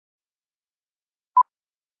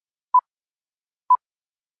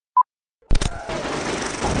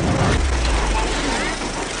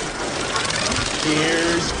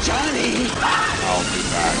Here's Johnny. I'll be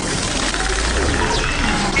back.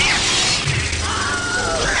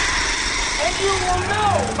 And you will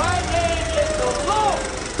know my name is the Lord.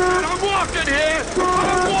 And I'm walking here.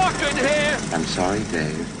 I'm walking here. I'm sorry,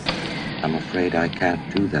 Dave. I'm afraid I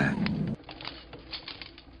can't do that.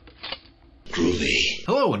 Groovy.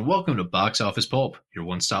 Hello and welcome to Box Office Pulp, your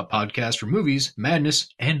one-stop podcast for movies, madness,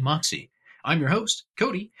 and moxie. I'm your host,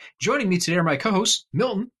 Cody. Joining me today are my co-hosts,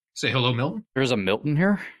 Milton. Say hello, Milton. There's a Milton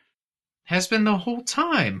here? Has been the whole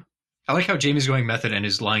time. I like how Jamie's going method and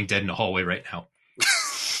is lying dead in the hallway right now.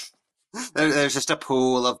 There's just a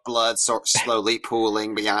pool of blood slowly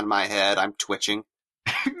pooling beyond my head. I'm twitching.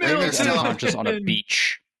 There's still just on a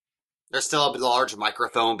beach. There's still a large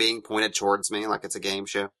microphone being pointed towards me like it's a game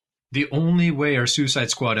show. The only way our Suicide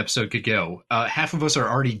Squad episode could go, half of us are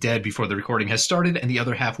already dead before the recording has started, and the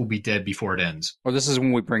other half will be dead before it ends. Or this is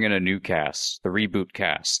when we bring in a new cast, the reboot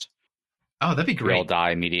cast. Oh, that'd be great. We all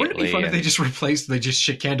die immediately. Wouldn't it be fun if they just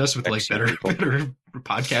shit-canned us with like better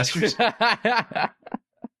podcasters?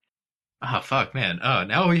 Oh, fuck, man.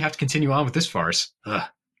 Now we have to continue on with this farce. Ugh.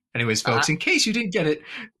 Anyways, folks, in case you didn't get it,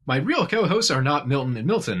 my real co-hosts are not Milton and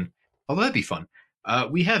Milton, although that'd be fun.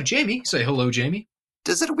 We have Jamie. Say hello, Jamie.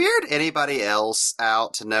 Does it weird anybody else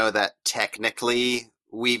out to know that technically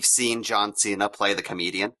we've seen John Cena play the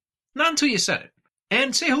comedian? Not until you said it.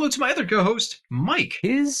 And say hello to my other co-host, Mike.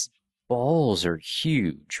 His balls are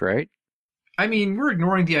huge, right? I mean, we're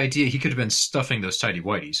ignoring the idea he could have been stuffing those tidy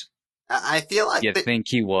whities. I feel like... You think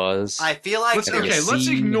he was? I feel like... Let's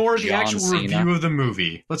ignore the John actual Cena? review of the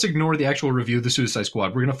movie. Let's ignore the actual review of the Suicide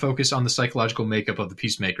Squad. We're going to focus on the psychological makeup of the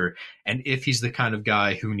Peacemaker and if he's the kind of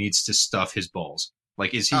guy who needs to stuff his balls.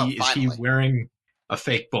 Like, is he wearing a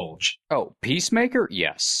fake bulge? Oh, Peacemaker?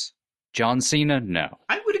 Yes. John Cena? No.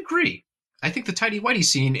 I would agree. I think the tidy whitey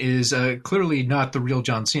scene is clearly not the real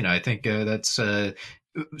John Cena. I think that's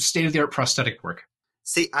state-of-the-art prosthetic work.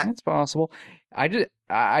 See, That's possible. I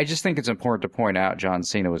just think it's important to point out John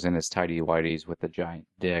Cena was in his tidy whities with a giant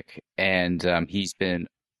dick, and he's been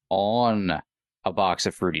on a box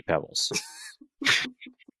of Fruity Pebbles.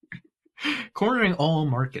 Cornering all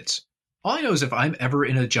markets. All I know is if I'm ever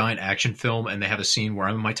in a giant action film and they have a scene where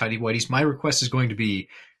I'm in my tidy whities, my request is going to be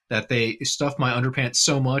that they stuff my underpants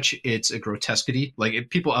so much it's a grotesquity.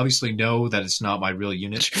 Like, people obviously know that it's not my real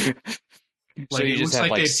unit. So you just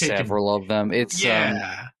have like several of them. It's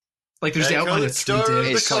like there's the outline of three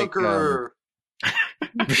dicks. The Conqueror.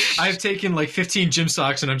 I've taken like 15 gym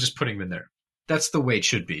socks and I'm just putting them in there. That's the way it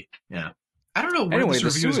should be. Yeah. I don't know where this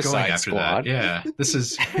review is going after that. Yeah, this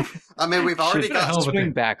is. I mean, we've already got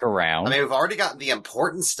swing back around. I mean, we've already gotten the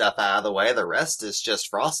important stuff out of the way. The rest is just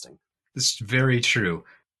frosting. This is very true.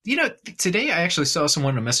 You know, today I actually saw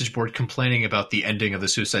someone on a message board complaining about the ending of the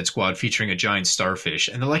Suicide Squad featuring a giant starfish,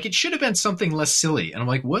 and they're like, "It should have been something less silly." And I'm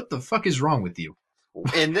like, "What the fuck is wrong with you?"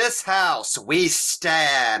 In this house, we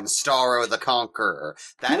stand Starro the Conqueror.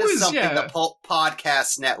 That is something the Pulp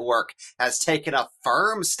Podcast Network has taken a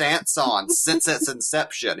firm stance on since its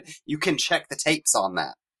inception. You can check the tapes on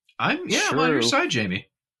that. I'm on your side, Jamie.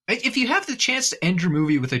 If you have the chance to end your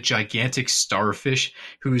movie with a gigantic starfish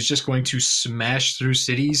who is just going to smash through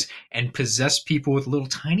cities and possess people with little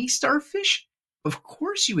tiny starfish, of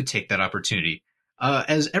course you would take that opportunity.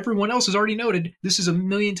 As everyone else has already noted, this is a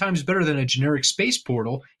million times better than a generic space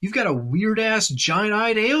portal. You've got a weird-ass,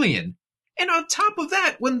 giant-eyed alien. And on top of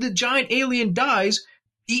that, when the giant alien dies,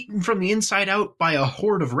 eaten from the inside out by a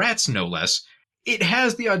horde of rats, no less, it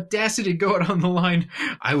has the audacity to go out on the line,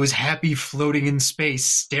 "I was happy floating in space,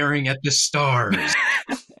 staring at the stars."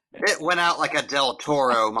 It went out like a Del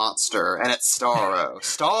Toro monster, and it's Starro.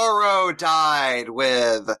 Starro died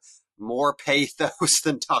with more pathos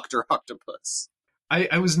than Dr. Octopus.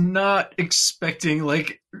 I was not expecting,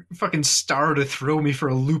 like, fucking Star to throw me for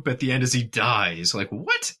a loop at the end as he dies. Like,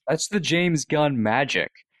 what? That's the James Gunn magic.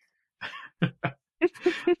 A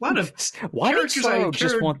lot of Why did Starro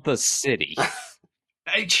just want the city?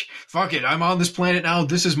 Fuck it, I'm on this planet now.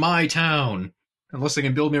 This is my town. Unless they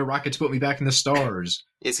can build me a rocket to put me back in the stars.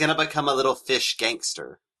 He's gonna become a little fish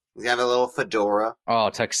gangster. He's gonna have a little fedora. Oh,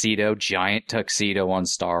 tuxedo, giant tuxedo on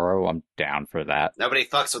Starro. I'm down for that. Nobody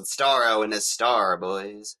fucks with Starro in his star,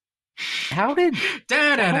 boys. How was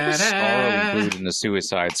Starro included in the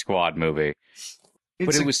Suicide Squad movie?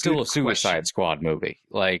 But it was still a Suicide Squad movie.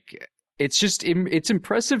 Like, it's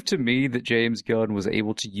impressive to me that James Gunn was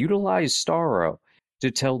able to utilize Starro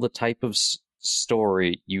to tell the type of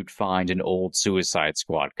story you'd find in old Suicide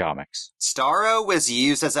Squad comics. Starro was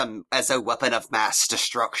used as a weapon of mass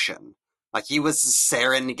destruction. Like, he was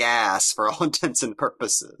sarin gas for all intents and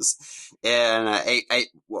purposes in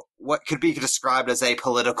what could be described as a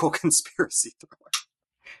political conspiracy thriller.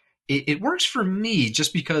 It works for me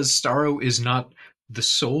just because Starro is not the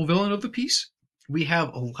sole villain of the piece. We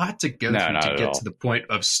have a lot to go through to get to the point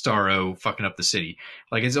of Starro fucking up the city.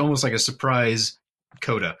 Like, it's almost like a surprise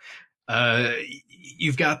coda.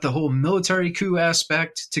 You've got the whole military coup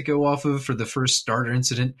aspect to go off of for the first starter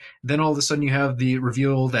incident. Then all of a sudden you have the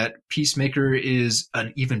reveal that Peacemaker is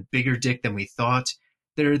an even bigger dick than we thought.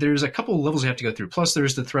 There's a couple of levels you have to go through. Plus,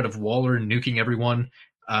 there's the threat of Waller nuking everyone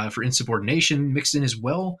for insubordination mixed in as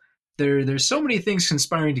well. There's so many things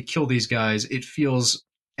conspiring to kill these guys. It feels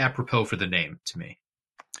apropos for the name to me.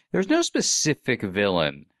 There's no specific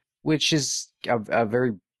villain, which is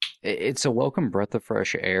it's a welcome breath of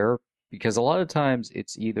fresh air, because a lot of times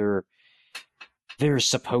it's either there's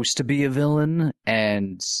supposed to be a villain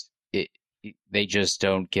and they just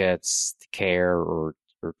don't get care or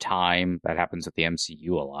time. That happens with the MCU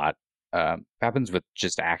a lot. Happens with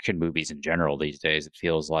just action movies in general these days. It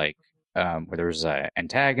feels like where there's an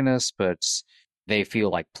antagonist, but they feel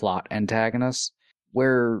like plot antagonists.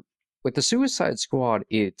 Where with the Suicide Squad,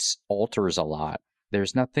 it alters a lot.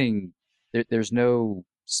 There's nothing. There's no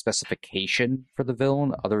specification for the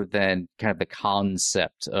villain other than kind of the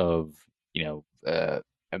concept of,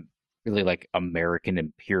 really like American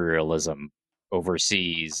imperialism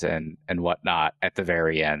overseas and whatnot at the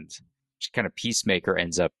very end, which kind of Peacemaker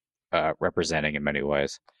ends up representing in many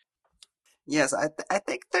ways. Yes, I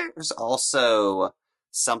think there's also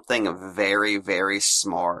something very, very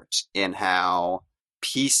smart in how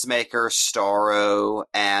Peacemaker, Starro,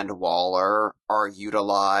 and Waller are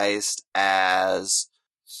utilized as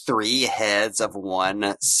three heads of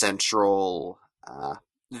one central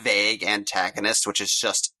vague antagonist, which is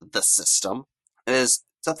just the system. It is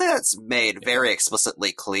something that's made very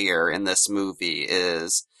explicitly clear in this movie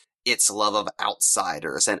is its love of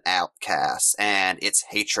outsiders and outcasts, and its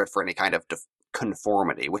hatred for any kind of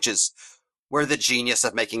conformity, which is where the genius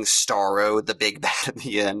of making Starro the big bad at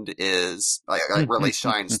the end is like really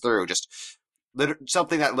shines through. Just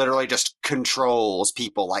something that literally just controls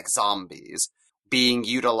people like zombies, being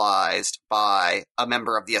utilized by a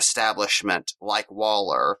member of the establishment like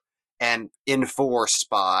Waller and enforced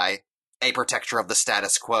by a protector of the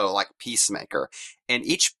status quo like Peacemaker. And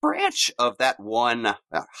each branch of that one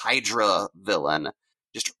Hydra villain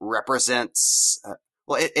just represents,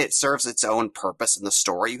 it serves its own purpose in the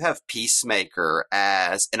story. You have Peacemaker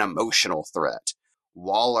as an emotional threat,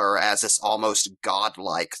 Waller as this almost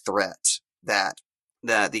godlike threat that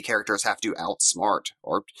the characters have to outsmart,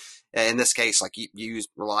 or in this case, like you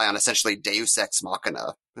rely on essentially Deus Ex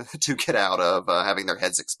Machina to get out of having their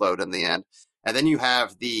heads explode in the end. And then you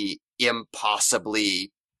have the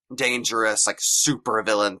impossibly dangerous, like super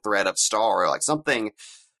villain threat of Starro, like something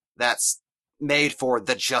that's made for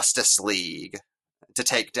the Justice League to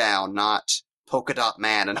take down, not Polka Dot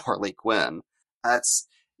Man and Harley Quinn.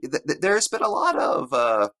 There's been a lot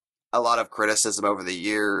of criticism over the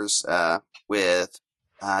years with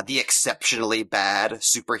the exceptionally bad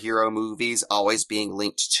superhero movies always being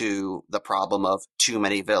linked to the problem of too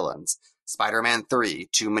many villains. Spider-Man 3,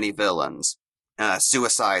 too many villains.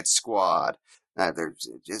 Suicide Squad.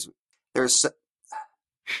 There's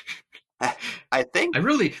I think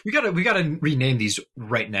we gotta rename these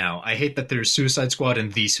right now. I hate that there's Suicide Squad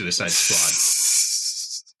and The Suicide Squad.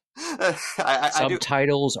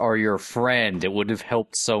 Subtitles are your friend. It would have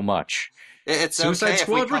helped so much. It's Suicide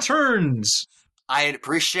Squad Returns. I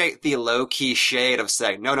appreciate the low-key shade of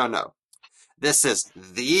saying, no. This is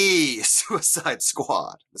the Suicide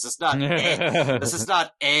Squad. This is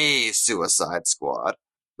not a Suicide Squad.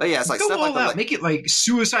 But yeah, it's like go stuff all like out. Make it like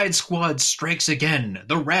Suicide Squad Strikes Again,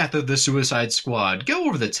 The Wrath of the Suicide Squad. Go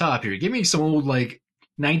over the top here. Give me some old like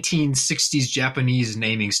 1960s Japanese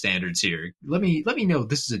naming standards here. Let me know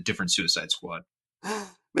this is a different Suicide Squad.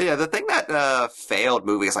 But yeah, the thing that failed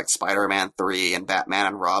movies like Spider-Man 3 and Batman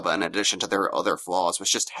and Robin, in addition to their other flaws, was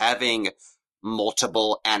just having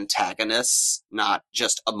multiple antagonists, not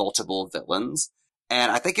just multiple villains.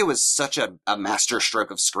 And I think it was such a masterstroke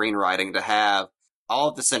of screenwriting to have all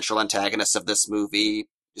of the central antagonists of this movie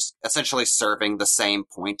just essentially serving the same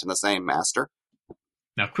point and the same master.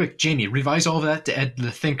 Now, quick, Jamie, revise all of that to add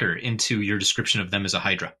the Thinker into your description of them as a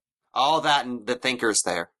Hydra. All that and the Thinker's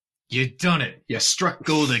there. You done it. You struck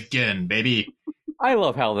gold again, baby. I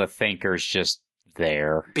love how the Thinker's just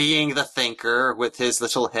there. Being the Thinker with his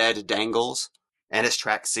little head dangles and his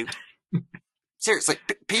tracksuit. Seriously,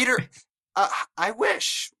 Peter, I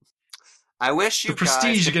wish you the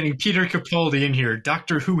prestige of getting Peter Capaldi in here,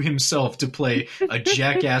 Doctor Who himself, to play a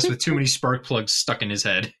jackass with too many spark plugs stuck in his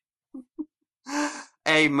head.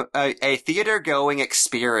 A theater-going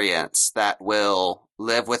experience that will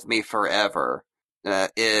Live With Me Forever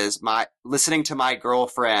is listening to my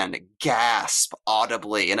girlfriend gasp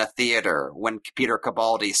audibly in a theater when Peter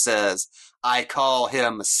Capaldi says, "I call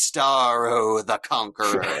him Starro the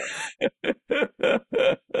Conqueror."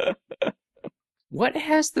 What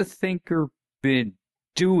has the Thinker been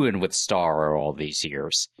doing with Starro all these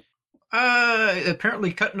years?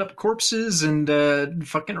 Apparently cutting up corpses and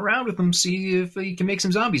fucking around with them, see if he can make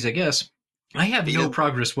some zombies, I guess. I have no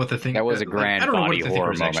progress with the Thinker. That was a grand body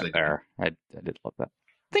horror moment there. I did love that.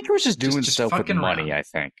 Thinker was just doing stuff with money, I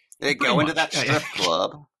think. They go into that strip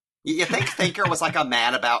club. You think Thinker was like a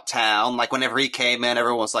man about town? Like whenever he came in,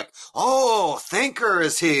 everyone was like, "Oh, Thinker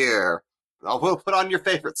is here. We'll put on your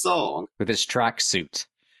favorite song." With his tracksuit.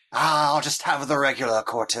 I'll just have the regular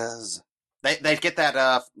Cortez. They'd get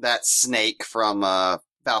that snake from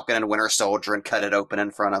Falcon and Winter Soldier and cut it open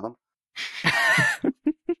in front of them.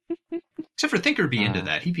 Except for Thinker would be into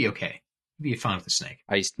that. He'd be okay. He'd be fine with the snake.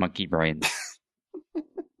 Iced monkey brains.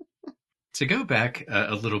 To go back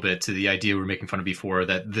a little bit to the idea we were making fun of before,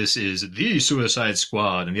 that this is the Suicide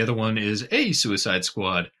Squad and the other one is a Suicide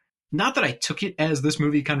Squad. Not that I took it as this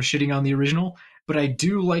movie kind of shitting on the original, but I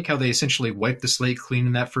do like how they essentially wiped the slate clean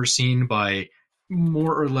in that first scene by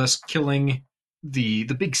more or less killing the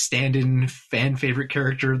big stand-in fan favorite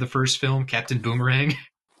character of the first film, Captain Boomerang.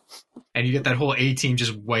 And you get that whole A-team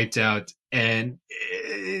just wiped out, and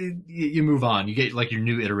you move on. You get like your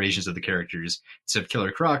new iterations of the characters. Instead of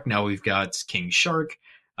Killer Croc, now we've got King Shark.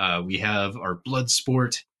 We have our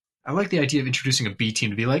Bloodsport. I like the idea of introducing a B-team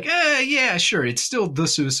to be like, yeah, sure, it's still the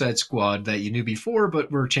Suicide Squad that you knew before,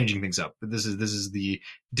 but we're changing things up. This is the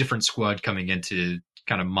different squad coming in to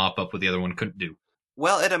kind of mop up what the other one couldn't do.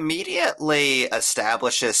 Well, it immediately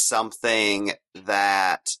establishes something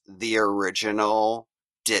that the original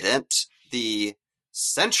didn't. The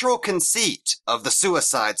central conceit of the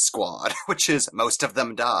Suicide Squad, which is most of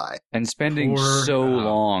them die. And spending so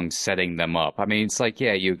long setting them up. I mean, it's like,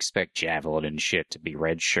 yeah, you expect Javelin and shit to be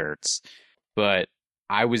red shirts, but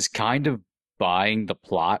I was kind of buying the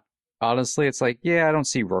plot, honestly. It's like, yeah, I don't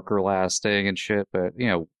see Rooker lasting and shit, but, you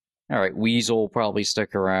know, all right, Weasel will probably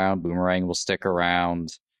stick around, Boomerang will stick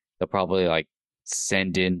around, they'll probably, like,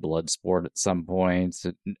 send in Bloodsport at some point.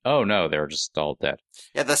 Oh no, they're just all dead.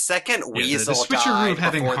 Yeah, the second Weasel died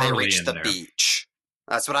before they reached the beach.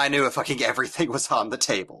 That's when I knew fucking everything was on the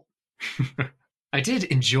table. I did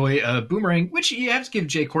enjoy Boomerang, which you have to give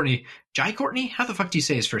Jai Courtney. Jai Courtney? How the fuck do you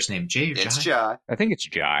say his first name? Jai or Jai? It's Jai. I think it's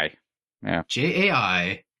Jai. Yeah.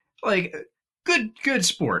 Jai. Like, good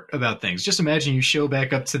sport about things. Just imagine you show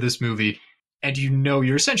back up to this movie and you know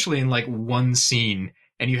you're essentially in like one scene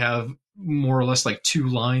and you have more or less like 2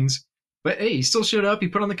 lines. But hey, he still showed up. He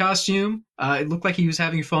put on the costume. It looked like he was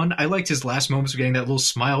having fun. I liked his last moments of getting that little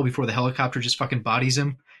smile before the helicopter just fucking bodies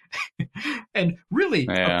him. And really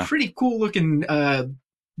a pretty cool looking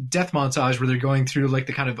death montage where they're going through like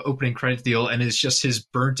the kind of opening credit deal and it's just his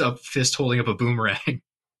burnt up fist holding up a boomerang.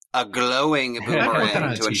 A glowing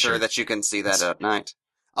boomerang to ensure that you can see that at night.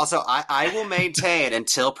 Also, I will maintain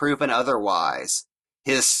until proven otherwise,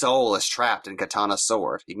 his soul is trapped in Katana's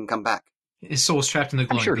sword. He can come back. His soul is trapped in the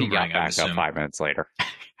glowing boomerang. I'm sure he got back up 5 minutes later.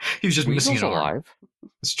 He was just missing an arm. Alive.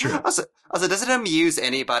 It's true. Also, does it amuse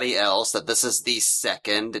anybody else that this is the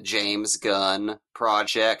second James Gunn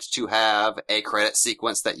project to have a credit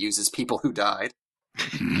sequence that uses people who died?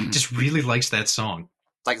 He just really likes that song.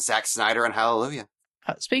 It's like Zack Snyder and Hallelujah.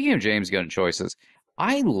 Speaking of James Gunn choices,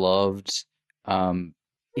 I loved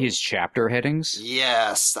his chapter headings.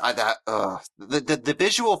 Yes, the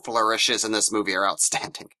visual flourishes in this movie are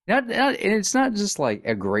outstanding. And it's not just like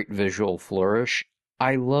a great visual flourish.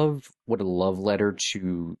 I love what a love letter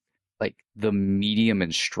to like the medium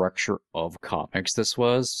and structure of comics this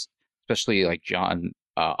was, especially like John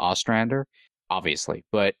Ostrander, obviously,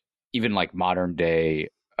 but even like modern day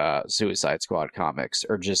Suicide Squad comics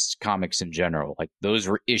or just comics in general. Like those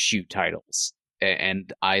were issue titles,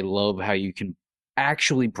 and I love how you can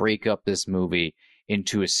actually break up this movie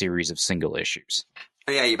into a series of single issues.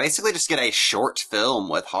 Yeah, you basically just get a short film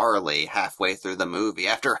with Harley halfway through the movie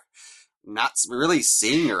after not really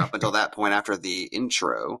seeing her up until that point after the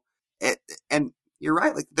intro. And you're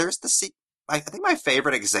right, like there's I think my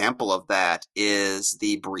favorite example of that is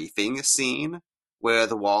the briefing scene where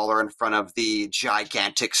the Waller in front of the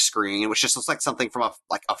gigantic screen, which just looks like something from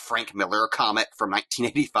a Frank Miller comic from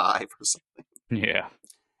 1985 or something. Yeah.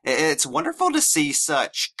 It's wonderful to see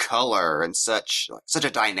such color and such a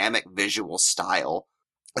dynamic visual style,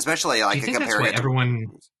 especially like compared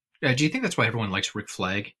to do you think that's why everyone likes Rick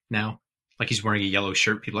Flag now? Like he's wearing a yellow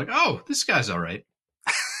shirt, people are like, oh, this guy's all right.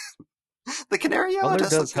 The Canary Yellow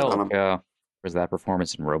does help. Where's that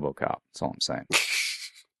performance in RoboCop? That's all I'm saying.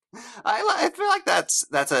 I feel like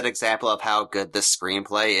that's an example of how good this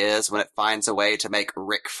screenplay is when it finds a way to make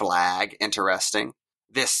Rick Flag interesting.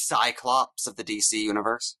 This Cyclops of the DC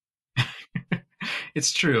universe.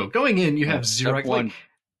 It's true. Going in, you have zero. Like,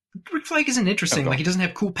 Rick Flag isn't interesting. Like, he doesn't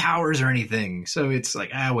have cool powers or anything. So it's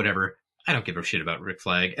like, whatever. I don't give a shit about Rick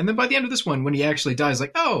Flag. And then by the end of this one, when he actually dies,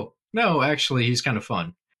 like, oh, no, actually, he's kind of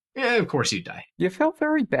fun. Yeah, of course he'd die. You felt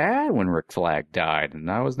very bad when Rick Flag died,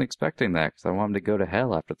 and I wasn't expecting that because I wanted to go to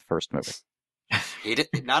hell after the first movie.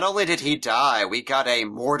 Not only did he die, we got a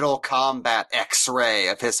Mortal Kombat X-ray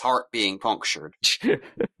of his heart being punctured.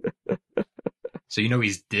 So you know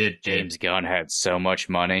he's dead. James Gunn had so much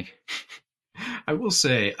money. I will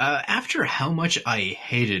say, after how much I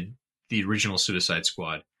hated the original Suicide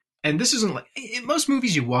Squad, and this isn't like, in most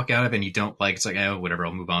movies you walk out of and you don't like, it's like, oh, whatever,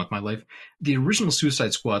 I'll move on with my life. The original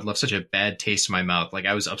Suicide Squad left such a bad taste in my mouth. Like,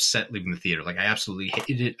 I was upset leaving the theater. Like, I absolutely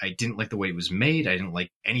hated it. I didn't like the way it was made. I didn't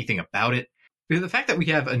like anything about it. The fact that we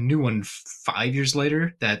have a new one 5 years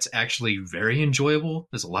later that's actually very enjoyable,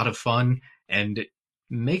 there's a lot of fun, and it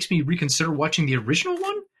makes me reconsider watching the original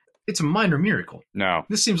one, it's a minor miracle. No.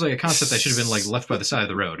 This seems like a concept that should have been, like, left by the side of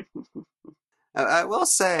the road. I will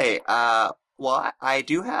say, well, I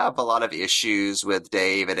do have a lot of issues with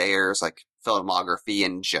David Ayer's, like, filmography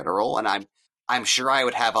in general, and I'm sure I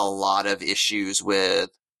would have a lot of issues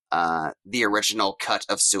with the original cut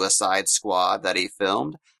of Suicide Squad that he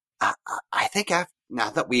filmed. I think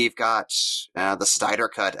now that we've got the Snyder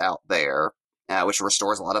cut out there, which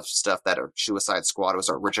restores a lot of stuff that Suicide Squad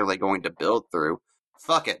was originally going to build through,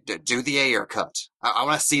 fuck it, do the Ayer cut. I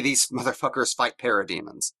want to see these motherfuckers fight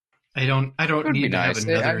parademons. I don't need to have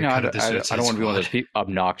another cut of the Suicide Squad. I don't want to be one of those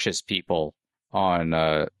obnoxious people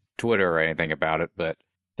on Twitter or anything about it, but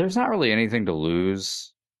there's not really anything to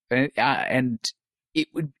lose, and it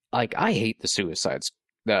would, like, I hate the Suicides,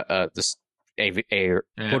 the Ayer,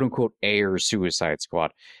 quote unquote Ayer Suicide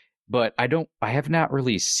Squad, but I have not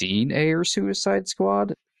really seen Ayer Suicide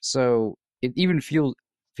Squad, so it even feels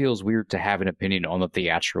weird to have an opinion on the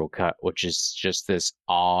theatrical cut, which is just this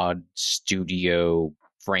odd studio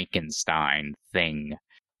Frankenstein thing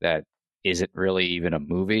that isn't really even a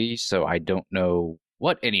movie, so I don't know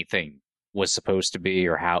what anything was supposed to be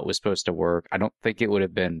or how it was supposed to work. I don't think it would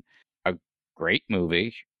have been a great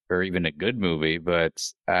movie or even a good movie, but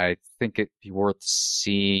I think it'd be worth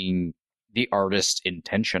seeing the artist's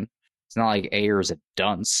intention. It's not like Ayer's a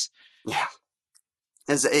dunce. Yeah.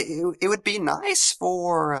 It would be nice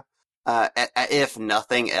for, if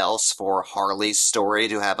nothing else, for Harley's story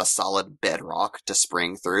to have a solid bedrock to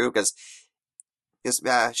spring through, because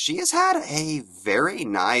she has had a very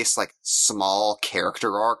nice, like, small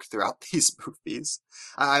character arc throughout these movies.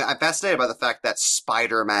 I'm fascinated by the fact that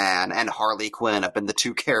Spider-Man and Harley Quinn have been the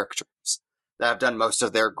two characters that have done most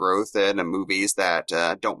of their growth in movies that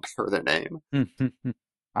don't bear their name.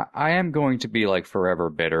 I am going to be, like, forever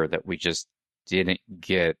bitter that we just didn't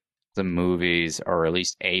get the movies, or at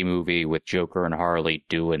least a movie with Joker and Harley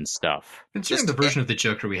doing stuff. Considering the version of the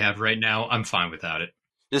Joker we have right now, I'm fine without it.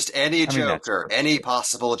 Just any Joker, any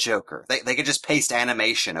possible Joker. They could just paste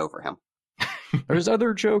animation over him. There's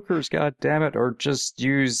other Jokers, goddammit, or just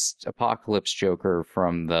use Apocalypse Joker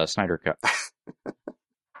from the Snyder Cut.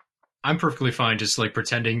 I'm perfectly fine just, like,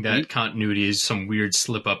 pretending that continuity is some weird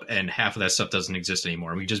slip-up and half of that stuff doesn't exist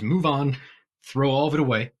anymore. We just move on, throw all of it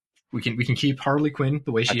away. We can keep Harley Quinn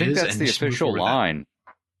the way she is. I think that's the official line.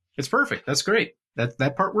 It's perfect. That's great.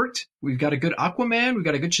 That part worked. We've got a good Aquaman. We've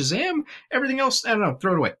got a good Shazam. Everything else, I don't know.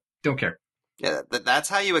 Throw it away. Don't care. Yeah, that's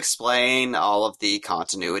how you explain all of the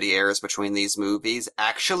continuity errors between these movies.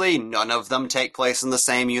 Actually, none of them take place in the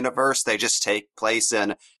same universe. They just take place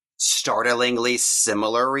in startlingly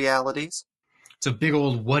similar realities. It's a big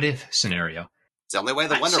old what-if scenario. It's the only way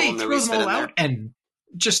the Wonder Woman movies fit in there. And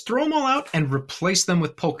just throw them all out and replace them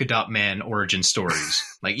with Polka Dot Man origin stories.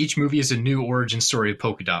 Like, each movie is a new origin story of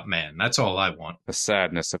Polka Dot Man. That's all I want. The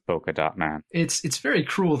sadness of Polka Dot Man. It's very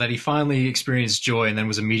cruel that he finally experienced joy and then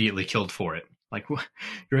was immediately killed for it. Like,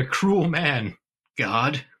 you're a cruel man,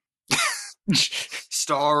 God.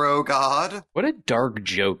 Starro God. What a dark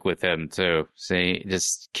joke with him, too. See,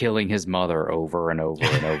 just killing his mother over and over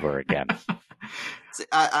and over again.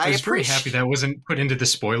 I was pretty happy that wasn't put into the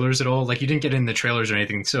spoilers at all. Like, you didn't get in the trailers or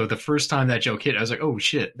anything. So the first time that joke hit, I was like, oh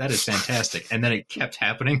shit, that is fantastic. And then it kept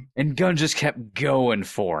happening. And Gunn just kept going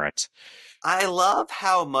for it. I love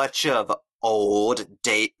how much of old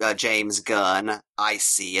James Gunn I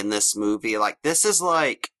see in this movie. Like, this is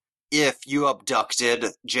like if you abducted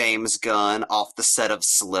James Gunn off the set of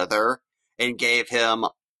Slither and gave him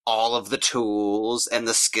all of the tools and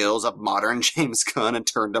the skills of modern James Gunn and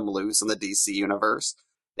turned him loose in the DC universe.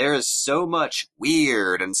 There is so much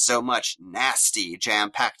weird and so much nasty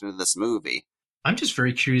jam-packed into this movie. I'm just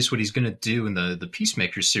very curious what he's going to do in the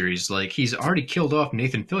Peacemaker series. Like, he's already killed off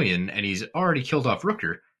Nathan Fillion, and he's already killed off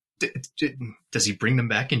Rooker. Does he bring them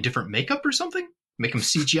back in different makeup or something? Make them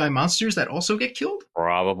CGI monsters that also get killed?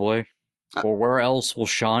 Probably. Or where else will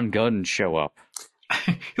Sean Gunn show up?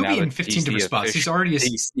 He'll be in 15 different spots. He's already a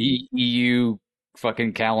EU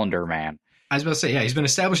fucking Calendar Man. I was about to say, yeah, he's been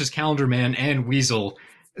established as Calendar Man and Weasel.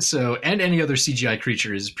 So, and any other CGI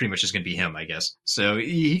creature is pretty much just going to be him, I guess. So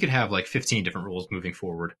he could have like 15 different roles moving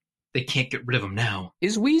forward. They can't get rid of him now.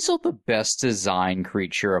 Is Weasel the best design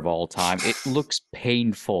creature of all time? It looks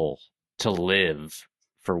painful to live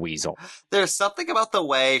for Weasel. There's something about the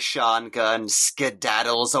way Sean Gunn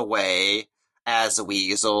skedaddles away as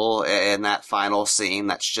Weasel in that final scene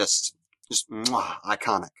that's just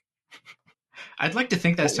iconic. I'd like to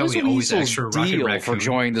think that's how he always acts for Rocket Raccoon. For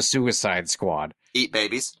joining the Suicide Squad. Eat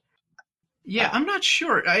babies. Yeah, I'm not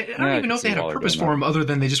sure. I don't even know if they had a purpose for him other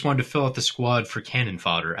than they just wanted to fill out the squad for cannon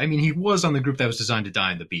fodder. I mean, he was on the group that was designed to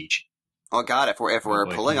die on the beach. Oh God, if we're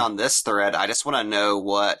pulling on this thread, I just want to know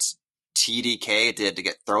what TDK did to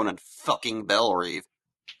get thrown in fucking Belle Reve.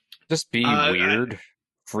 Just be weird,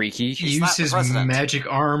 freaky. He used his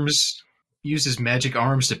magic arms. Use his magic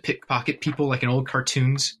arms to pickpocket people like in old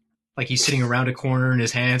cartoons. Like he's sitting around a corner and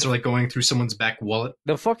his hands are like going through someone's back wallet.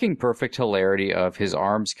 The fucking perfect hilarity of his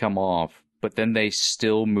arms come off, but then they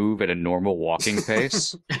still move at a normal walking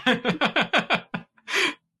pace. I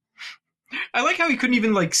like how he couldn't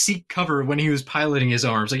even like seek cover when he was piloting his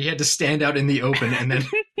arms. Like he had to stand out in the open and then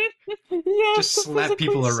just slap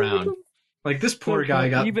people around. Like this poor guy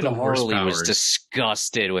got even the worst Harley powers. Was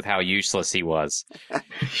disgusted with how useless he was.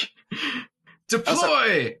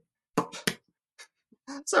 Deploy!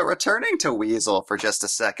 So returning to Weasel for just a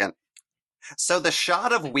second. So the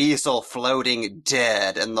shot of Weasel floating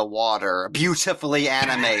dead in the water, beautifully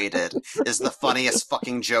animated, is the funniest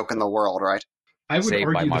fucking joke in the world, right? I would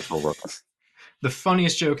argue the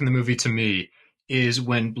funniest joke in the movie to me is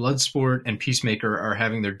when Bloodsport and Peacemaker are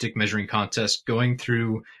having their dick measuring contest going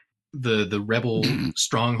through the rebel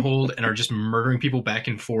stronghold and are just murdering people back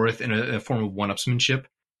and forth in a form of one-upsmanship.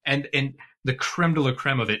 And the creme de la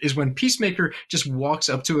creme of it is when Peacemaker just walks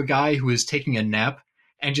up to a guy who is taking a nap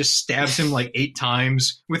and just stabs him like 8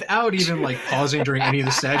 times without even like pausing during any of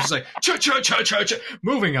the stabs. Just like, cha-cha-cha-cha-cha,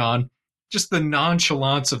 moving on. Just the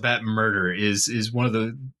nonchalance of that murder is one of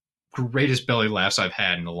the greatest belly laughs I've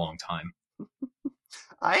had in a long time.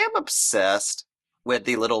 I am obsessed with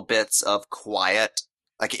the little bits of quiet,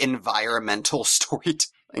 like environmental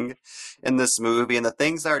storytelling in this movie and the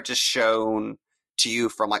things that are just shown to you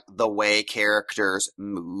from like the way characters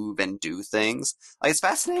move and do things. Like it's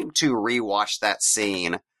fascinating to rewatch that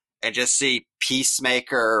scene and just see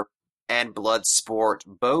Peacemaker and Bloodsport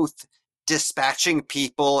both dispatching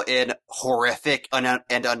people in horrific and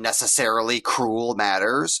unnecessarily cruel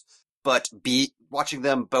matters, but watching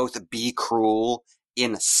them both be cruel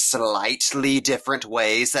in slightly different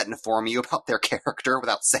ways that inform you about their character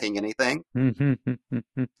without saying anything.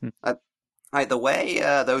 The way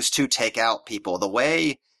those two take out people, the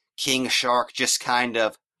way King Shark just kind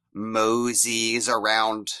of moseys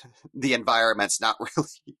around the environment's not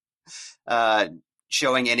really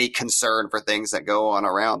showing any concern for things that go on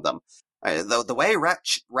around them. The way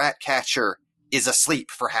Ratcatcher is asleep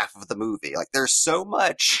for half of the movie. Like, there's so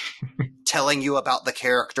much telling you about the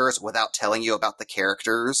characters without telling you about the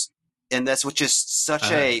characters in this, which is such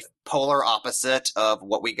a polar opposite of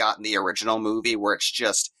what we got in the original movie, where it's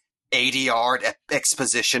just 80-yard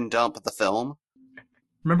exposition dump of the film.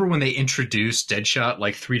 Remember when they introduced Deadshot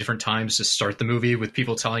like 3 different times to start the movie with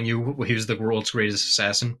people telling you he was the world's greatest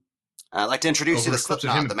assassin? I'd like to introduce you to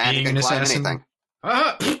Slipknot, the man who can climb anything.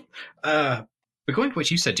 But going to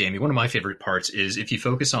what you said, Jamie, one of my favorite parts is if you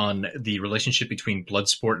focus on the relationship between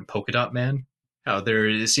Bloodsport and Polka Dot Man, how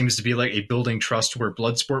there seems to be like a building trust where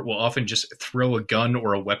Bloodsport will often just throw a gun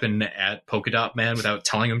or a weapon at Polka Dot Man without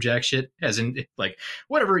telling him jack shit, as in, like,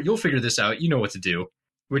 whatever, you'll figure this out, you know what to do.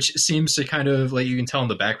 Which seems to kind of, like, you can tell in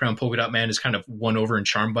the background, Polka Dot Man is kind of won over and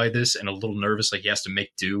charmed by this and a little nervous, like he has to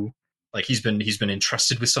make do. Like he's been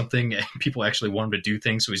entrusted with something and people actually want him to do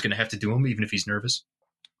things, so he's going to have to do them even if he's nervous.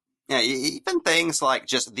 Yeah, even things like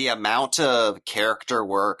just the amount of character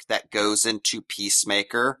work that goes into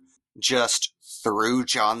Peacemaker just through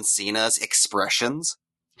John Cena's expressions,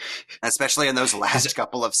 especially in those last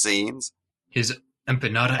couple of scenes. His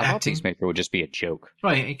empanada acting. Peacemaker would just be a joke.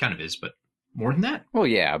 Right, it kind of is, but more than that. Well,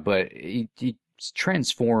 yeah, but he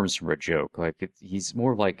transforms from a joke. Like he's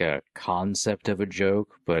more like a concept of a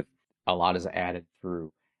joke, but a lot is added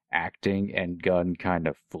through acting and Gunn kind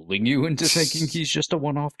of fooling you into thinking he's just a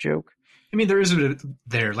one-off joke. I mean, there is a bit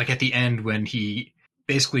there, like at the end when he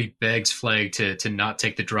basically begs Flag to not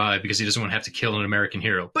take the drive because he doesn't want to have to kill an American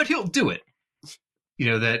hero, but he'll do it.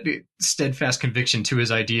 That steadfast conviction to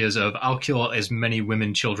his ideas of, I'll kill as many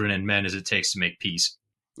women, children, and men as it takes to make peace.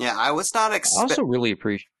 Yeah, I was not I also really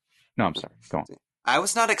appreciate... No, I'm sorry. Go on. I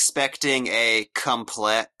was not expecting a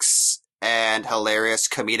complex and hilarious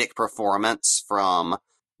comedic performance from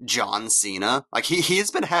John Cena. Like, he's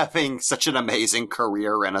been having such an amazing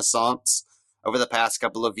career renaissance over the past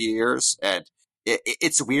couple of years, and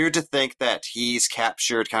it's weird to think that he's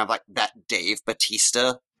captured kind of like that Dave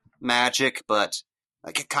Bautista magic, but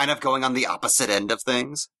like kind of going on the opposite end of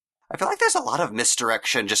things. I feel like there's a lot of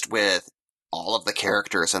misdirection just with all of the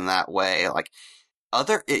characters in that way. Like,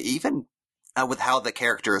 even with how the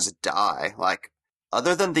characters die, like,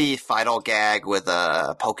 other than the final gag with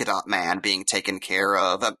Polka Dot Man being taken care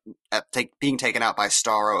of, being taken out by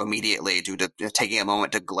Starro immediately due to taking a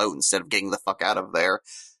moment to gloat instead of getting the fuck out of there,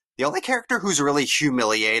 the only character who's really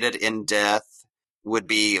humiliated in death would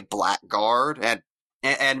be Blackguard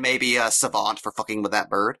and maybe Savant for fucking with that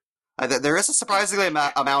bird. There is a surprisingly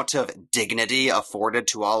amount of dignity afforded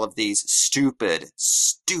to all of these stupid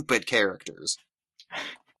characters.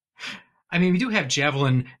 I mean, we do have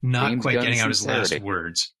Javelin not James quite Gunn's getting out his sincerity. last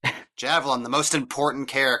words. Javelin, the most important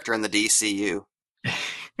character in the DCU.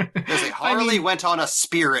 Harley went on a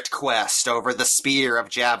spirit quest over the spear of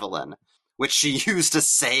Javelin, which she used to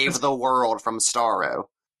save the world from Starro.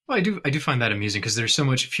 Well, I do find that amusing because there's so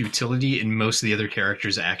much futility in most of the other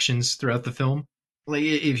characters' actions throughout the film. Like,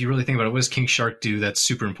 if you really think about it, what does King Shark do that's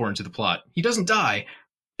super important to the plot? He doesn't die,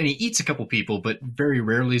 and he eats a couple people, but very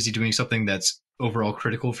rarely is he doing something that's overall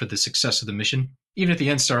critical for the success of the mission. Even at the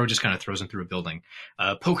end, Starro just kind of throws him through a building.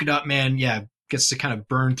 Polka Dot Man, gets to kind of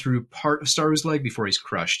burn through part of Starro's leg before he's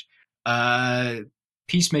crushed.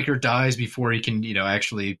 Peacemaker dies before he can,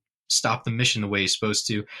 actually stop the mission the way he's supposed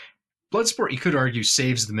to. Bloodsport, you could argue,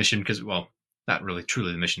 saves the mission because, well, not really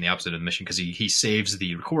truly the mission, the opposite of the mission, because he saves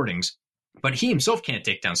the recordings. But he himself can't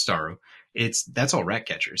take down Starro. That's all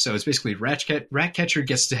Ratcatcher. So it's basically Ratcatcher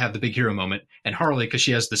gets to have the big hero moment, and Harley, because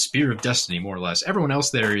she has the Spear of Destiny, more or less. Everyone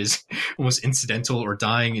else there is almost incidental or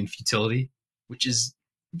dying in futility, which is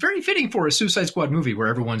very fitting for a Suicide Squad movie where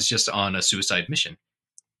everyone's just on a suicide mission.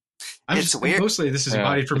 Weird. Mostly this is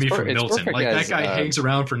embodied for me from Milton. Like, that guy hangs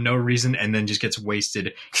around for no reason and then just gets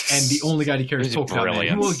wasted. And the only guy he cares is Polka Dot Man,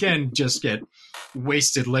 who will again just get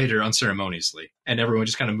wasted later unceremoniously. And everyone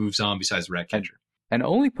just kind of moves on besides Ratcatcher. And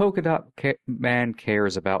only Polka Dot Man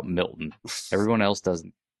cares about Milton. Everyone else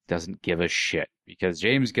doesn't give a shit because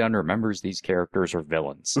James Gunn remembers these characters are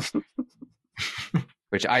villains.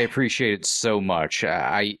 Which I appreciated so much.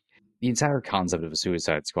 The entire concept of a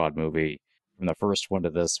Suicide Squad movie, from the first one to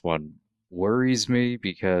this one, worries me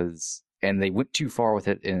because, and they went too far with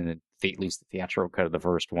it in at least the theatrical cut of the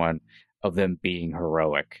first one, of them being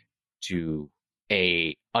heroic to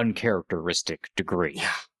a uncharacteristic degree.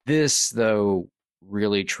 Yeah. This, though,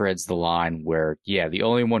 really treads the line where, the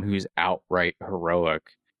only one who's outright heroic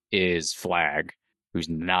is Flag, who's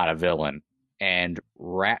not a villain, and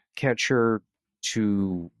Ratcatcher,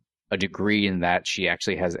 to a degree in that she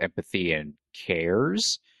actually has empathy and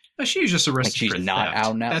cares. She was just arrested she's for not theft.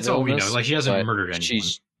 out and out That's villainous, all we know. Like, she hasn't murdered anyone.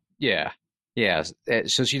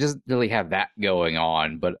 So she doesn't really have that going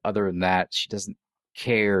on. But other than that, she doesn't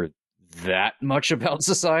care that much about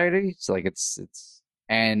society. It's like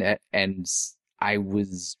and I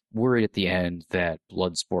was worried at the end that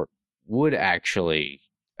Bloodsport would actually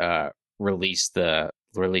release the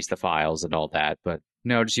files and all that, but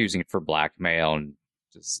no, just using it for blackmail and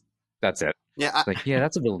just that's it. Yeah,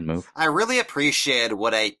 that's a villain move. I really appreciated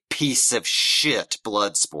what a piece of shit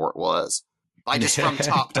Bloodsport was. Like, just from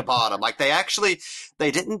top to bottom. Like, they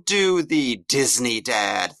didn't do the Disney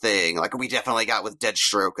dad thing, like we definitely got with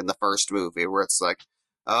Deathstroke in the first movie, where it's like,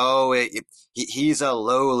 he's a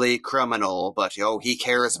lowly criminal, but he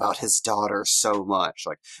cares about his daughter so much.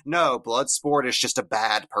 Like, no, Bloodsport is just a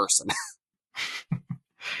bad person.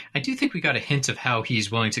 I do think we got a hint of how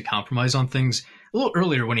he's willing to compromise on things a little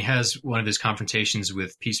earlier when he has one of his confrontations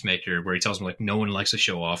with Peacemaker, where he tells him, like, no one likes to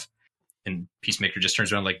show off. And Peacemaker just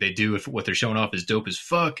turns around like they do if what they're showing off is dope as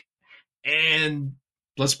fuck. And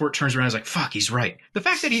Bloodsport turns around and is like, fuck, he's right. The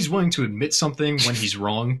fact that he's willing to admit something when he's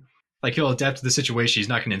wrong, like he'll adapt to the situation, he's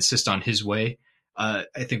not going to insist on his way, I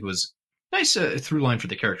think was nice through line for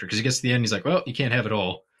the character. Because he gets to the end, he's like, well, you can't have it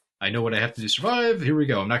all. I know what I have to do to survive. Here we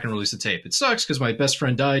go. I'm not going to release the tape. It sucks because my best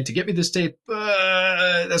friend died to get me this tape.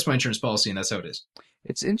 That's my insurance policy, and that's how it is.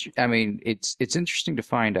 It's interesting to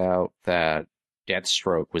find out that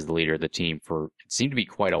Deathstroke was the leader of the team for it seemed to be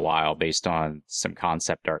quite a while, based on some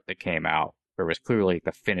concept art that came out. There was clearly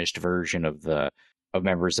the finished version of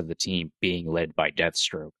members of the team being led by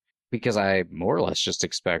Deathstroke, because I more or less just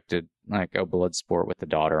expected like a Bloodsport with the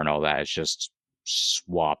daughter and all that. It's just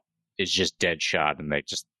Deadshot, and they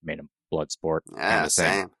just made him Bloodsport. Yeah,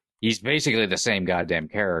 same. He's basically the same goddamn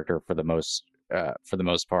character for the most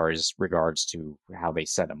part, as regards to how they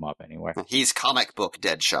set him up anyway. He's comic book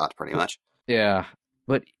Deadshot, pretty much. Yeah,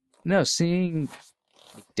 but no, seeing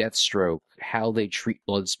Deathstroke, how they treat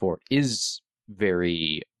Bloodsport is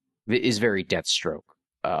very Deathstroke,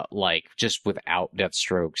 like just without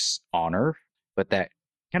Deathstroke's honor, but that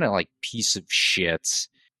kind of like piece of shit.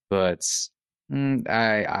 But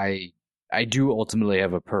I do ultimately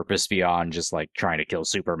have a purpose beyond just like trying to kill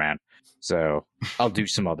Superman, so I'll do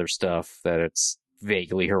some other stuff that it's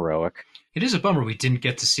vaguely heroic. It is a bummer we didn't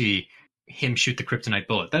get to see him shoot the kryptonite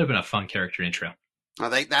bullet. That'd have been a fun character intro.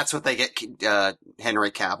 That's what they get Henry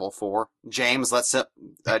Cavill for. James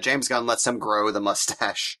Gunn lets him grow the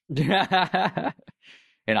mustache. In a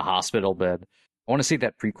hospital bed. I want to see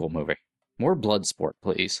that prequel movie. More Bloodsport,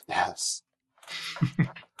 please. Yes.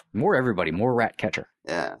 More everybody. More Ratcatcher.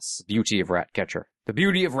 Yes. The beauty of Ratcatcher. The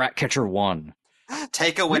beauty of Ratcatcher 1.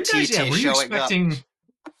 Taika Waititi showing up.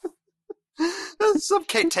 Some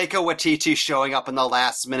Taika Waititi showing up in the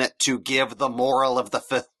last minute to give the moral of the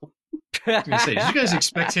film. I was gonna say, did you guys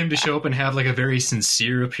expect him to show up and have like a very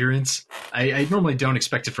sincere appearance? I normally don't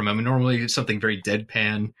expect it from him. Normally it's something very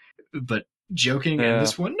deadpan, but joking. Yeah. And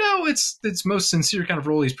this one, no, it's most sincere kind of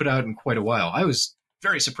role he's put out in quite a while. I was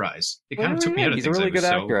very surprised. It kind of took me out of things. He's a really good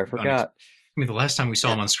actor. I forgot. I mean, the last time we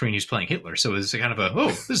saw him on screen, he was playing Hitler, so it was kind of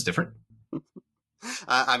this is different.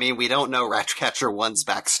 I mean, we don't know Ratcatcher 1's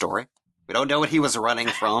backstory. We don't know what he was running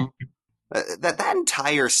from. That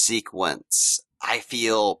entire sequence, I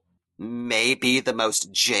feel, may be the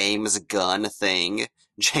most James Gunn thing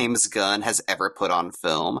James Gunn has ever put on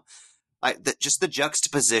film. Just the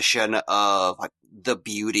juxtaposition of like the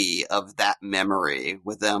beauty of that memory,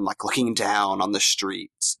 with them like looking down on the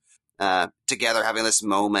streets, together having this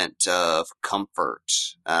moment of comfort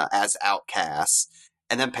as outcasts,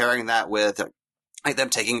 and then pairing that with like them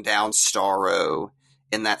taking down Starro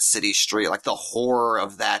in that city street, like the horror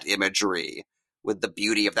of that imagery with the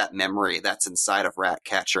beauty of that memory that's inside of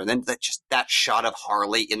Ratcatcher. And then that shot of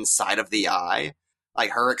Harley inside of the eye,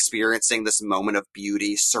 like her experiencing this moment of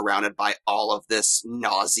beauty surrounded by all of this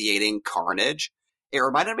nauseating carnage. It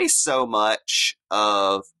reminded me so much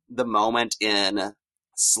of the moment in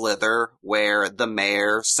Slither where the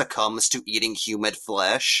mayor succumbs to eating human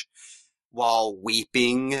flesh while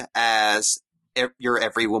weeping as Your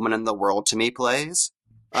Every Woman in the World to Me plays.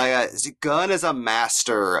 Gunn is a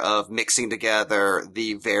master of mixing together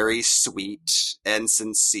the very sweet and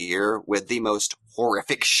sincere with the most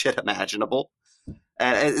horrific shit imaginable.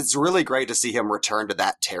 And it's really great to see him return to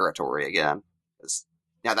that territory again.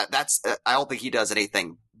 Now that's I don't think he does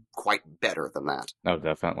anything quite better than that. No,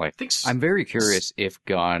 definitely. I'm very curious if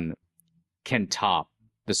Gunn can top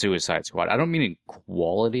the Suicide Squad. I don't mean in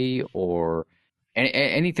quality or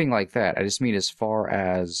anything like that. I just mean as far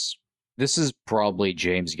as this is probably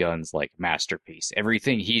James Gunn's like masterpiece.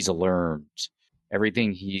 Everything he's learned,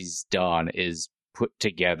 everything he's done is put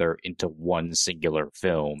together into one singular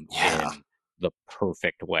film in the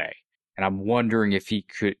perfect way. And I'm wondering if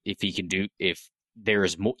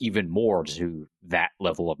there's even more to that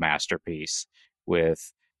level of masterpiece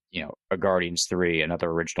with, a Guardians 3,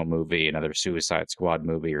 another original movie, another Suicide Squad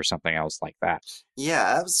movie, or something else like that.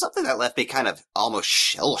 Yeah, it was something that left me kind of almost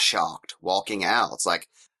shell-shocked walking out. It's like,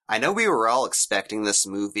 I know we were all expecting this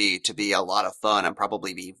movie to be a lot of fun and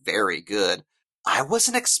probably be very good. I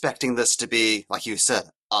wasn't expecting this to be, like you said,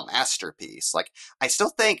 a masterpiece. Like, I still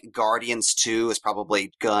think Guardians 2 is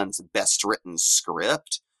probably Gunn's best written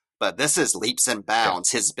script, but this is leaps and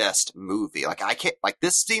bounds his best movie.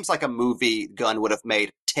 This seems like a movie Gunn would have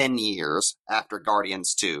made 10 years after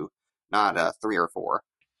Guardians 2, not 3 or 4.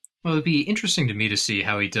 Well, it'd be interesting to me to see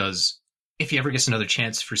how he does if he ever gets another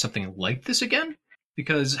chance for something like this again.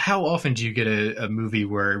 Because how often do you get a movie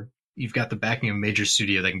where you've got the backing of a major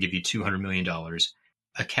studio that can give you $200 million,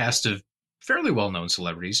 a cast of fairly well-known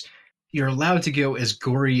celebrities, you're allowed to go as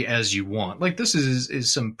gory as you want. Like, this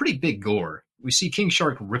is some pretty big gore. We see King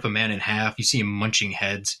Shark rip a man in half, you see him munching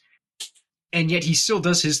heads, and yet he still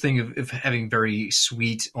does his thing of having very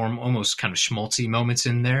sweet or almost kind of schmaltzy moments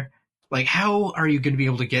in there. Like, how are you going to be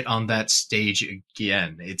able to get on that stage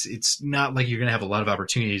again? It's not like you're going to have a lot of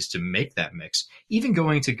opportunities to make that mix. Even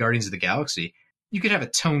going to Guardians of the Galaxy, you could have a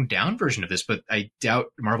toned-down version of this, but I doubt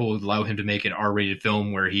Marvel would allow him to make an R-rated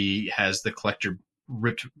film where he has the Collector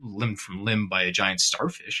ripped limb from limb by a giant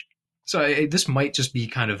starfish. So this might just be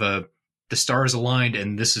kind of the stars aligned,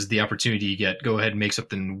 and this is the opportunity you get. Go ahead and make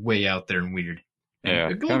something way out there and weird. Yeah,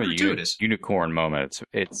 and kind of a unicorn moment.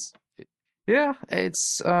 It's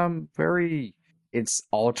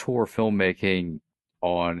auteur filmmaking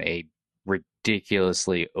on a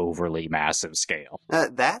ridiculously overly massive scale.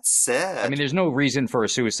 That said, I mean, there's no reason for a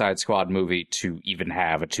Suicide Squad movie to even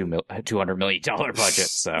have a $200 million budget.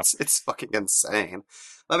 So it's fucking insane.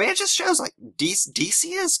 I mean, it just shows like DC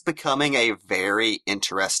is becoming a very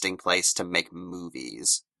interesting place to make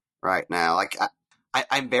movies right now. Like,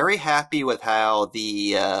 I'm very happy with how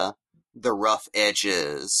the rough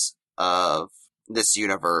edges of this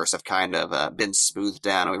universe have kind of been smoothed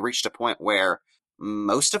down. And we reached a point where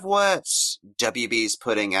most of what WB's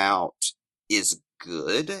putting out is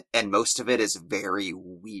good, and most of it is very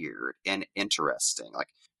weird and interesting. Like,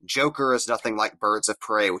 Joker is nothing like Birds of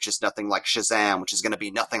Prey, which is nothing like Shazam, which is going to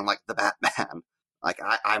be nothing like the Batman. Like,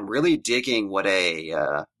 I'm really digging what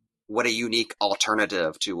a unique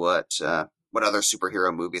alternative to what other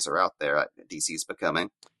superhero movies are out there DC's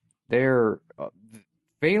becoming. They're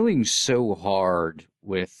failing so hard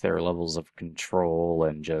with their levels of control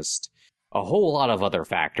and just a whole lot of other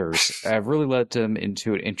factors have really led them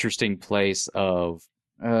into an interesting place of,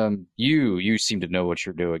 you seem to know what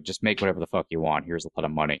you're doing. Just make whatever the fuck you want. Here's a lot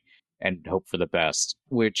of money and hope for the best,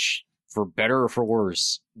 which, for better or for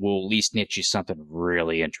worse, will at least knit you something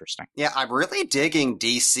really interesting. Yeah, I'm really digging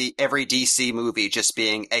every DC movie just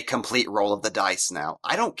being a complete roll of the dice now.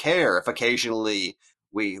 I don't care if occasionally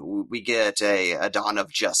we get a Dawn of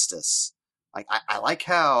Justice. Like, I like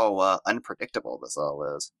how unpredictable this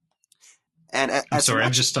all is. And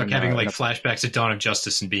I'm just stuck having flashbacks to Dawn of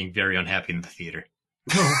Justice and being very unhappy in the theater.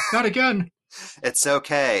 No, not again. It's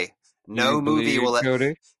okay. No movie will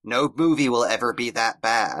ever be that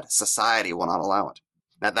bad. Society will not allow it.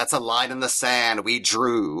 That's a line in the sand we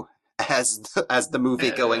drew as the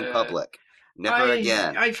movie going public. Never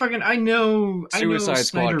again. I know Suicide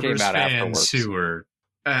Squad came out afterwards.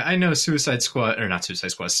 I know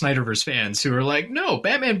Snyderverse fans who are like, no,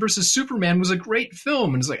 Batman vs. Superman was a great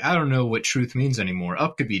film. And it's like, I don't know what truth means anymore.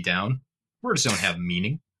 Up could be down. Words don't have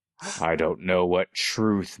meaning. I don't know what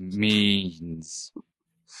truth means.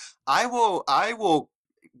 I will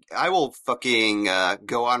fucking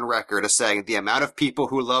go on record as saying the amount of people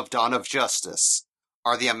who love Dawn of Justice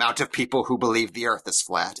are the amount of people who believe the Earth is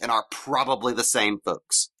flat and are probably the same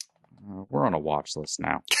folks. We're on a watch list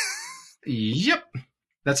now. Yep.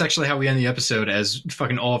 That's actually how we end the episode, as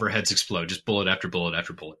fucking all of our heads explode. Just bullet after bullet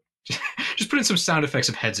after bullet. Just put in some sound effects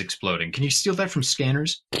of heads exploding. Can you steal that from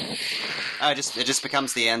Scanners? It just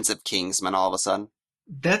becomes the ends of Kingsman all of a sudden.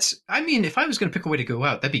 If I was going to pick a way to go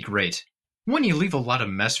out, that'd be great. One, you leave a lot of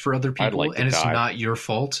mess for other people, and it's not your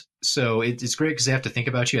fault. So it's great because they have to think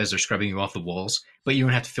about you as they're scrubbing you off the walls. But you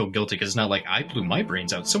don't have to feel guilty because it's not like I blew my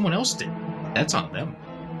brains out. Someone else did. That's on them.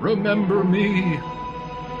 Remember me.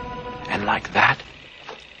 And like that,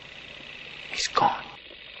 he's gone.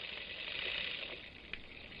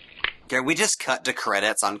 Can we just cut to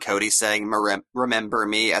credits on Cody saying remember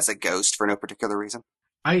me as a ghost for no particular reason?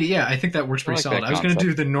 I think that works pretty solid. I was going to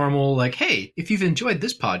do the normal, hey, if you've enjoyed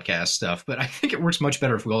this podcast stuff, but I think it works much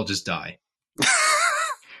better if we all just die.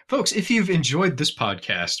 Folks, if you've enjoyed this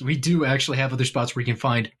podcast, we do actually have other spots where you can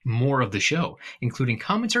find more of the show, including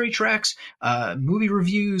commentary tracks, movie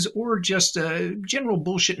reviews, or just general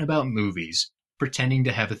bullshitting about movies, pretending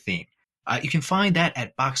to have a theme. You can find that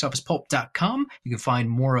at boxofficepulp.com. You can find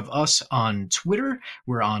more of us on Twitter.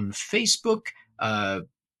 We're on Facebook. I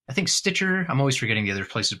think Stitcher. I'm always forgetting the other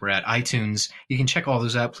places we're at. iTunes. You can check all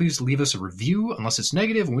those out. Please leave us a review, unless it's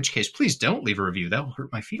negative, in which case, please don't leave a review. That will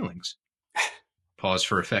hurt my feelings. Pause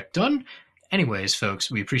for effect done. Anyways,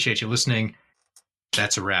 folks, we appreciate you listening.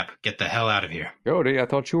 That's a wrap. Get the hell out of here. Cody, I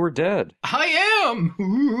thought you were dead. I am!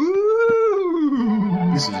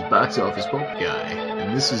 Ooh. This is Box Office Pulp Guy,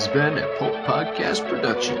 and this has been a Pulp Podcast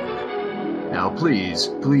production. Now please,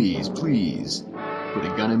 please, please, put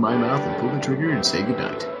a gun in my mouth and pull the trigger and say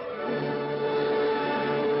goodnight.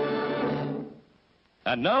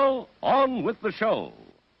 And now, on with the show.